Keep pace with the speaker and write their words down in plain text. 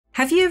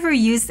Have you ever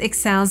used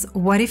Excel's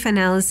what if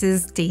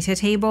analysis data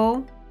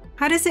table?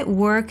 How does it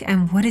work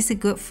and what is it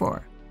good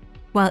for?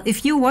 Well,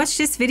 if you watch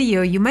this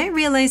video, you might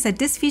realize that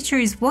this feature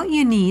is what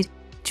you need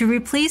to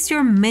replace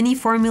your many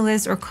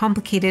formulas or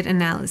complicated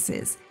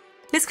analysis.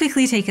 Let's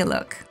quickly take a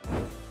look.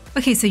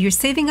 Okay, so you're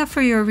saving up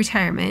for your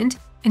retirement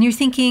and you're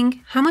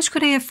thinking, how much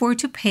could I afford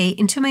to pay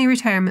into my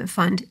retirement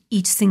fund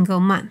each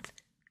single month?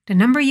 The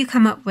number you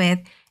come up with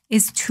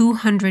is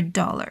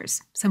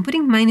 $200. So I'm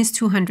putting minus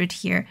 200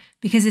 here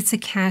because it's a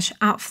cash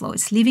outflow.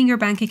 It's leaving your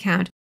bank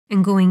account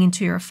and going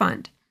into your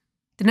fund.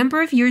 The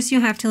number of years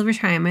you have till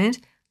retirement,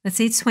 let's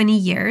say it's 20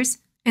 years,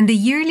 and the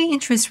yearly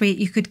interest rate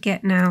you could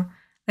get now,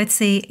 let's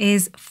say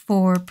is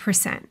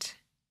 4%.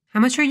 How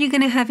much are you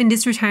going to have in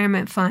this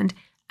retirement fund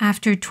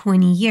after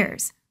 20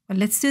 years? Well,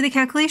 let's do the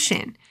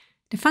calculation.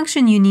 The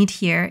function you need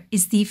here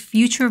is the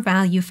future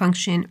value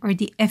function or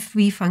the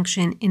FV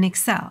function in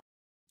Excel.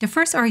 The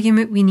first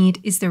argument we need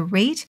is the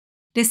rate.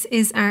 This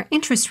is our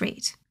interest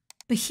rate.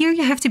 But here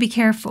you have to be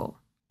careful.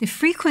 The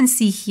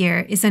frequency here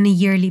is on a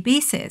yearly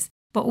basis,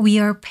 but we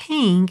are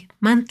paying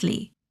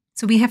monthly.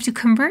 So we have to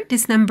convert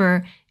this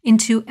number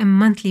into a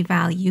monthly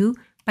value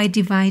by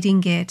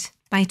dividing it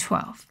by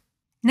 12.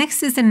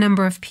 Next is the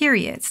number of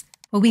periods.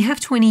 Well, we have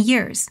 20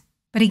 years.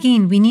 But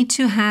again, we need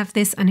to have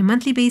this on a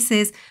monthly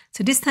basis.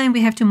 So this time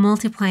we have to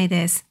multiply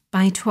this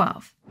by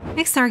 12.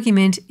 Next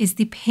argument is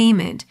the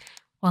payment.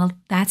 Well,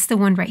 that's the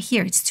one right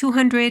here. It's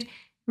 200.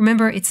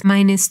 Remember, it's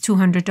minus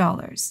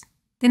 $200.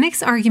 The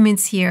next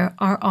arguments here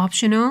are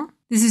optional.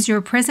 This is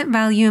your present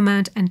value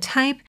amount, and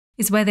type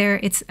is whether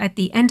it's at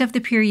the end of the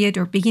period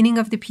or beginning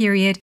of the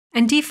period,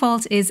 and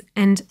default is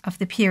end of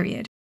the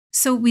period.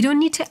 So we don't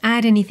need to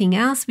add anything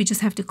else. We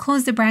just have to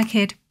close the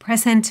bracket,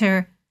 press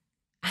enter,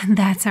 and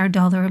that's our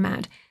dollar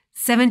amount.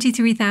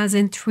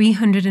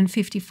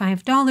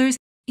 $73,355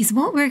 is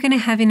what we're going to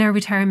have in our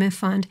retirement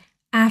fund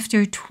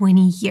after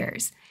 20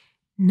 years.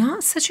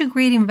 Not such a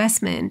great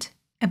investment.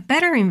 A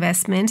better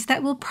investment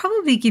that will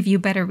probably give you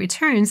better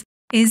returns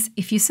is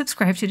if you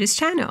subscribe to this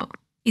channel.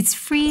 It's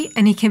free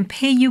and it can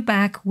pay you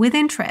back with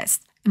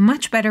interest, a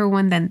much better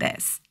one than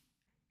this.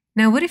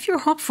 Now, what if you're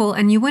hopeful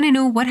and you want to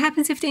know what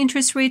happens if the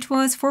interest rate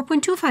was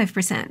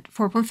 4.25%,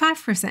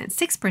 4.5%,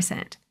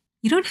 6%?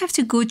 You don't have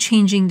to go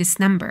changing this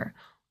number.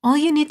 All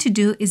you need to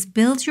do is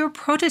build your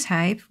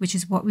prototype, which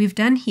is what we've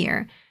done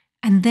here,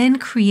 and then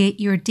create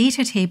your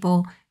data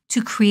table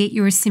to create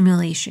your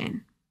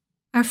simulation.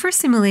 Our first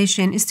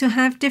simulation is to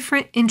have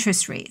different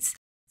interest rates.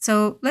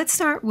 So let's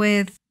start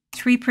with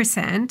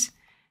 3%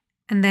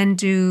 and then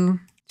do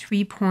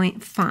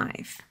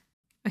 3.5.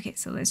 Okay,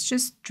 so let's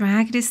just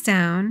drag this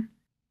down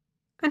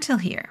until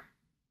here.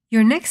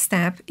 Your next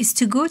step is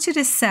to go to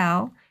the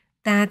cell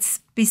that's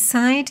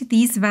beside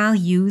these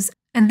values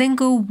and then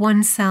go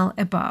one cell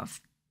above.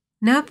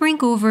 Now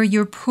bring over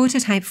your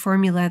prototype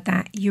formula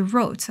that you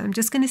wrote. So I'm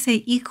just going to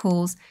say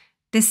equals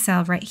this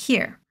cell right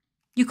here.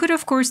 You could,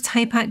 of course,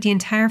 type out the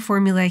entire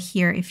formula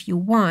here if you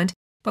want,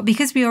 but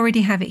because we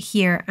already have it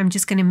here, I'm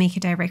just going to make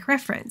a direct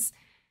reference.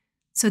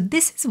 So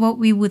this is what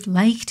we would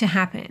like to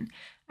happen.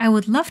 I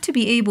would love to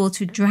be able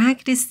to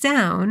drag this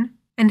down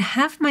and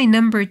have my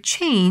number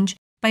change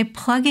by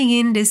plugging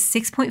in this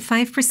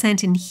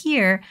 6.5% in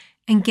here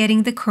and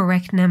getting the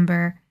correct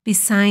number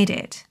beside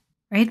it,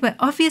 right? But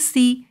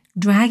obviously,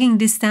 dragging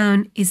this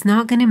down is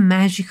not going to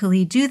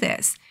magically do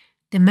this.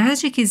 The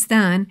magic is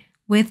done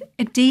with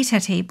a data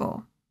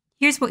table.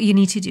 Here's what you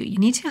need to do. You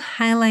need to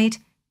highlight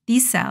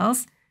these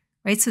cells,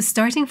 right? So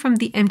starting from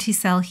the empty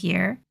cell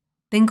here,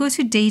 then go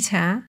to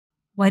Data,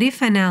 What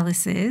If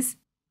Analysis,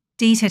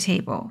 Data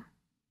Table.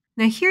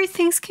 Now here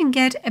things can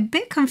get a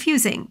bit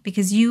confusing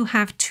because you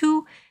have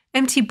two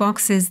empty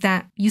boxes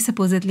that you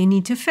supposedly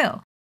need to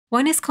fill.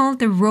 One is called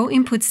the row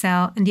input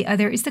cell and the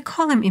other is the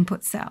column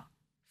input cell.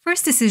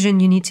 First decision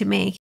you need to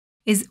make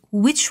is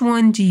which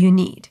one do you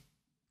need?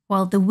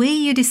 Well, the way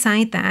you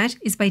decide that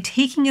is by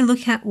taking a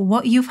look at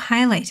what you've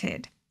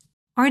highlighted.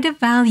 Are the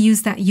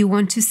values that you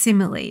want to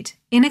simulate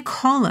in a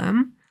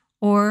column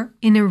or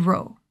in a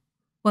row?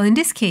 Well, in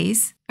this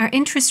case, our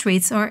interest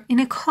rates are in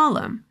a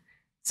column.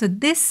 So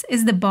this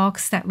is the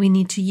box that we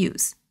need to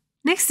use.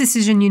 Next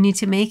decision you need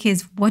to make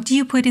is what do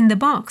you put in the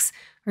box?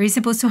 Are you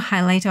supposed to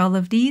highlight all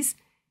of these?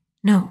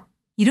 No,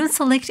 you don't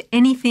select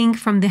anything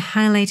from the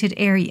highlighted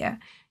area.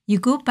 You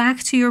go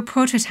back to your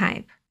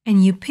prototype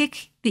and you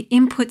pick the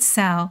input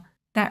cell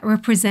that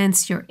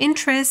represents your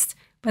interest,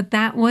 but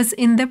that was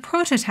in the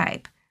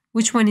prototype.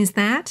 Which one is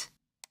that?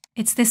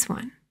 It's this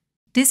one.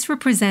 This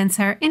represents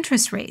our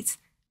interest rates.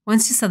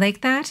 Once you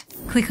select that,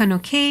 click on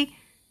OK,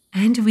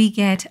 and we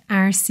get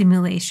our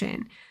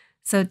simulation.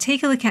 So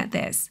take a look at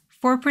this.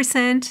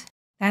 4%,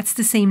 that's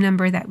the same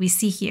number that we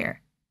see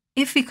here.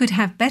 If we could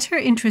have better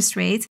interest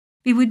rates,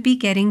 we would be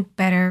getting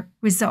better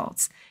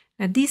results.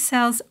 Now these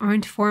cells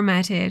aren't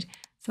formatted,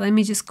 so let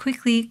me just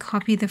quickly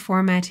copy the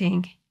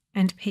formatting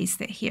and paste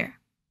it here.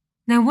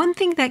 Now one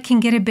thing that can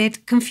get a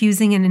bit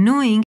confusing and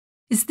annoying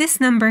is this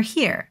number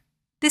here.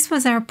 This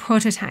was our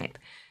prototype.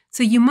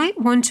 So you might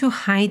want to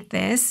hide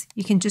this.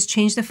 You can just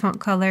change the font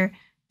color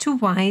to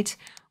white,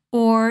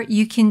 or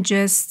you can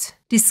just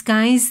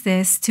disguise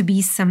this to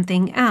be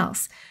something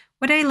else.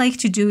 What I like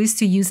to do is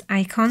to use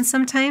icons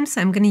sometimes.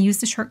 So I'm going to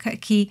use the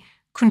shortcut key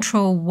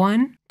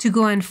Control-1 to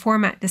go and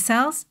format the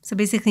cells. So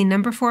basically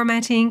number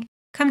formatting,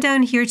 come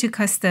down here to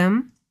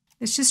custom.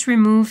 Let's just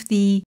remove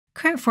the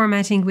current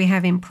formatting we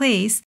have in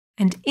place.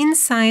 And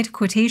inside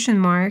quotation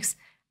marks,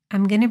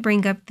 I'm going to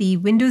bring up the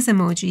Windows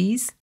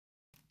emojis.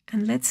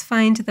 And let's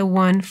find the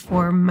one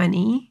for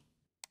money.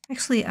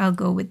 Actually, I'll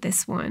go with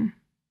this one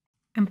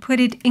and put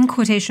it in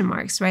quotation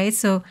marks, right?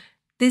 So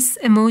this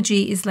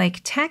emoji is like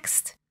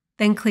text.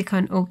 Then click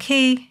on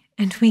OK,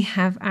 and we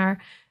have our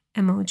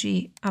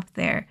emoji up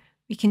there.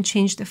 We can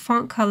change the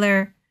font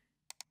color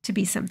to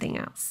be something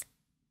else.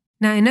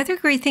 Now, another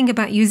great thing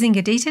about using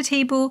a data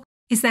table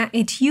is that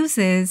it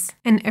uses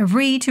an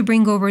array to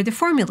bring over the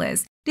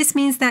formulas. This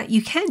means that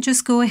you can't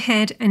just go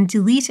ahead and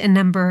delete a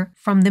number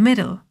from the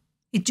middle.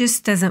 It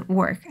just doesn't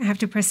work. I have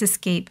to press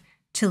escape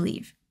to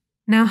leave.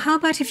 Now, how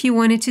about if you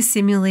wanted to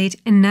simulate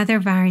another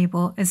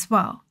variable as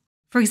well?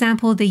 For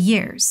example, the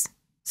years.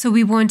 So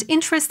we want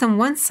interest on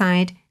one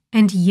side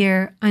and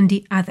year on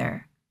the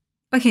other.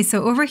 Okay,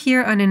 so over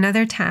here on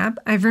another tab,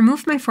 I've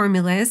removed my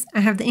formulas.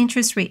 I have the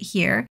interest rate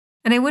here,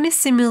 and I want to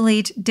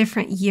simulate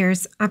different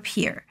years up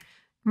here.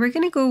 We're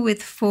going to go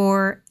with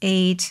 4,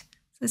 8.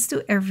 Let's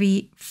do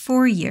every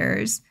 4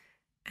 years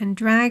and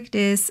drag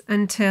this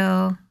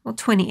until, well,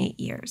 28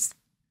 years.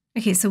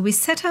 Okay, so we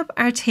set up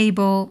our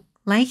table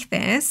like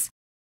this.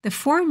 The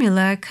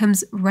formula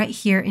comes right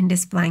here in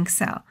this blank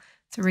cell.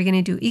 So we're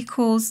going to do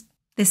equals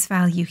this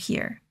value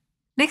here.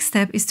 Next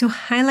step is to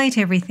highlight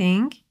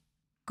everything,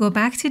 go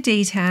back to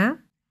data,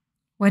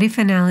 what if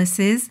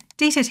analysis,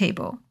 data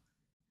table.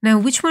 Now,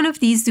 which one of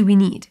these do we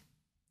need?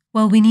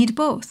 Well, we need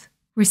both.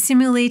 We're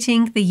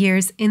simulating the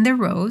years in the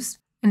rows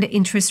and the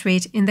interest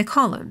rate in the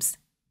columns.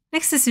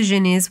 Next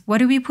decision is, what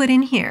do we put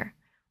in here?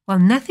 Well,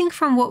 nothing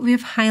from what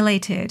we've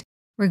highlighted.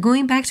 We're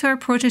going back to our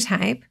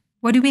prototype.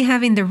 What do we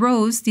have in the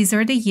rows? These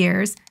are the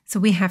years,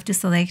 so we have to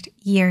select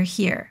year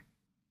here.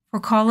 For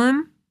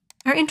column,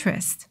 our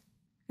interest.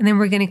 And then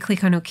we're going to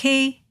click on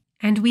OK,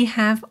 and we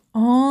have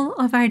all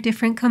of our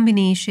different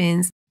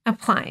combinations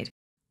applied.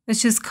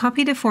 Let's just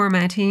copy the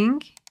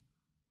formatting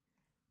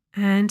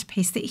and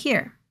paste it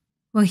here.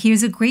 Well,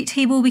 here's a great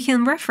table we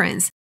can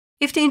reference.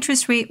 If the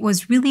interest rate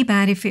was really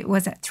bad, if it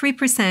was at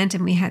 3%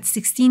 and we had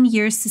 16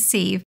 years to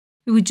save,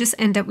 we would just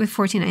end up with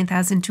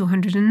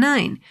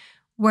 49,209.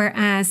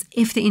 Whereas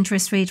if the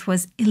interest rate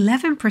was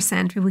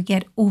 11%, we would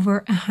get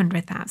over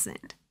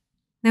 100,000.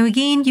 Now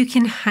again, you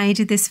can hide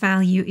this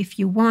value if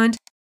you want.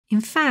 In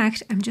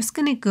fact, I'm just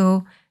going to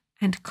go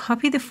and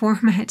copy the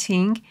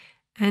formatting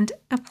and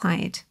apply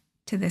it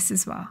to this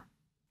as well.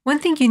 One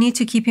thing you need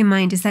to keep in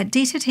mind is that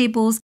data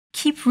tables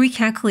keep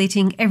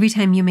recalculating every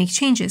time you make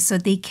changes, so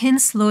they can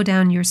slow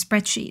down your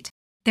spreadsheet.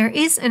 There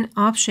is an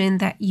option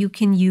that you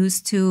can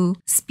use to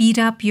speed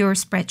up your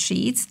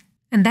spreadsheets,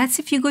 and that's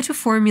if you go to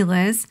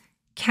Formulas,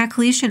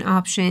 Calculation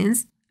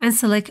Options, and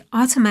select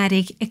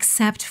Automatic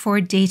except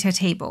for data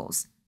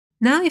tables.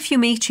 Now, if you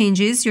make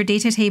changes, your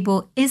data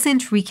table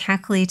isn't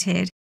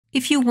recalculated.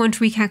 If you want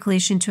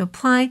recalculation to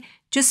apply,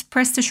 just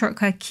press the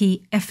shortcut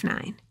key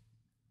F9.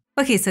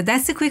 Okay, so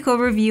that's a quick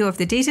overview of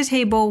the data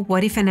table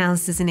what if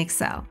analysis in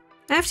Excel.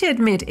 I have to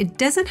admit, it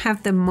doesn't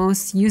have the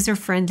most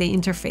user-friendly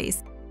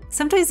interface.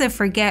 Sometimes I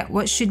forget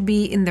what should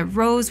be in the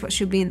rows, what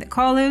should be in the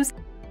columns,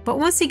 but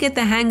once you get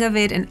the hang of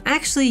it and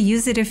actually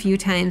use it a few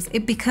times,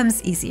 it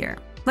becomes easier.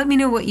 Let me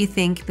know what you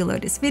think below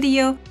this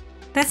video.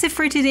 That's it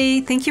for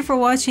today. Thank you for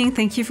watching.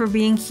 Thank you for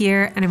being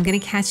here, and I'm going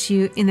to catch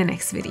you in the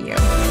next video.